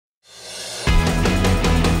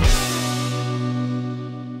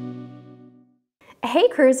Hey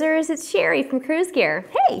cruisers, it's Sherry from Cruise Gear.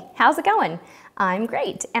 Hey, how's it going? I'm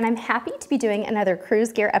great, and I'm happy to be doing another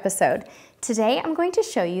Cruise Gear episode. Today I'm going to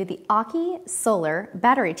show you the Aukey Solar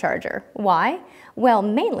Battery Charger. Why? Well,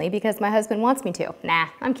 mainly because my husband wants me to. Nah,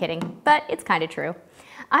 I'm kidding, but it's kind of true.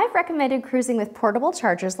 I've recommended cruising with portable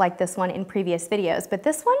chargers like this one in previous videos, but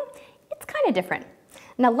this one, it's kind of different.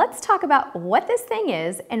 Now let's talk about what this thing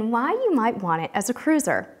is and why you might want it as a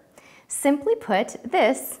cruiser. Simply put,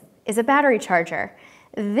 this is a battery charger.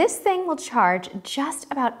 This thing will charge just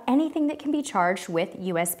about anything that can be charged with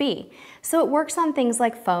USB. So it works on things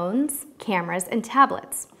like phones, cameras, and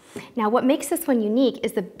tablets. Now what makes this one unique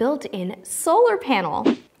is the built-in solar panel.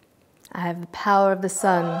 I have the power of the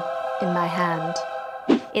sun in my hand.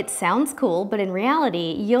 It sounds cool, but in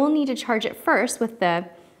reality, you'll need to charge it first with the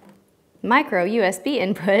micro USB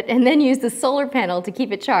input and then use the solar panel to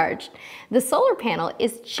keep it charged. The solar panel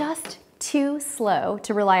is just too slow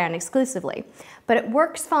to rely on exclusively, but it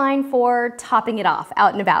works fine for topping it off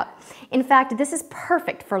out and about. In fact, this is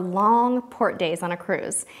perfect for long port days on a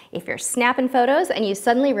cruise. If you're snapping photos and you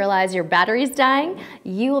suddenly realize your battery's dying,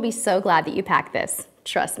 you will be so glad that you packed this.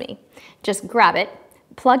 Trust me. Just grab it,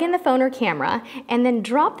 plug in the phone or camera, and then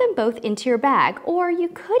drop them both into your bag, or you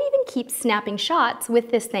could even keep snapping shots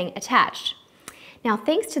with this thing attached. Now,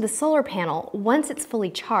 thanks to the solar panel, once it's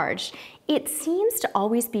fully charged, it seems to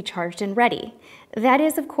always be charged and ready. That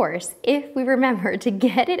is, of course, if we remember to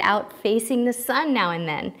get it out facing the sun now and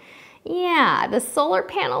then. Yeah, the solar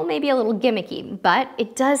panel may be a little gimmicky, but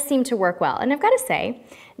it does seem to work well. And I've got to say,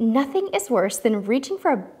 nothing is worse than reaching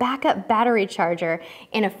for a backup battery charger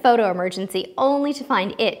in a photo emergency only to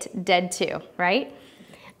find it dead too, right?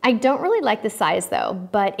 I don't really like the size though,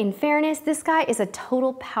 but in fairness, this guy is a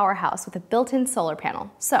total powerhouse with a built-in solar panel.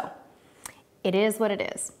 So, it is what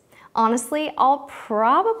it is. Honestly, I'll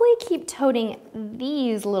probably keep toting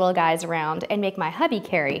these little guys around and make my hubby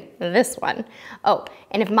carry this one. Oh,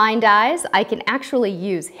 and if mine dies, I can actually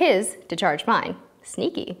use his to charge mine.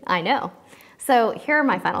 Sneaky, I know. So here are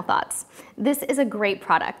my final thoughts. This is a great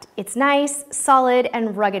product. It's nice, solid,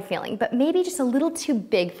 and rugged feeling, but maybe just a little too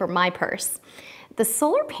big for my purse. The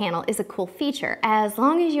solar panel is a cool feature as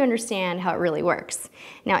long as you understand how it really works.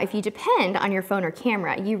 Now, if you depend on your phone or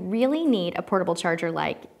camera, you really need a portable charger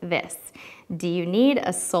like this. Do you need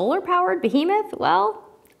a solar-powered behemoth? Well,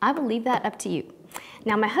 I will leave that up to you.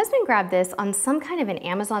 Now, my husband grabbed this on some kind of an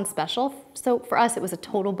Amazon special, so for us it was a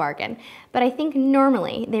total bargain. But I think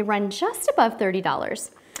normally they run just above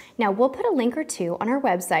 $30. Now, we'll put a link or two on our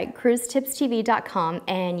website, cruisetipstv.com,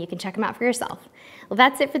 and you can check them out for yourself. Well,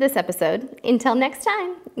 that's it for this episode. Until next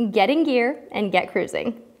time, get in gear and get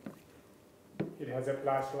cruising. It has a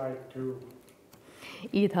flashlight too.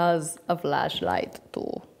 It has a flashlight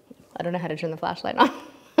too. I don't know how to turn the flashlight on.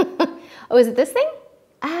 Oh, is it this thing?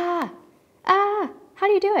 How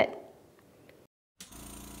do you do it?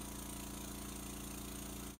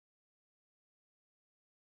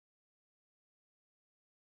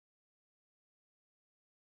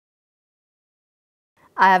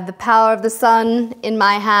 I have the power of the sun in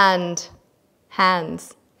my hand.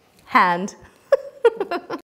 Hand.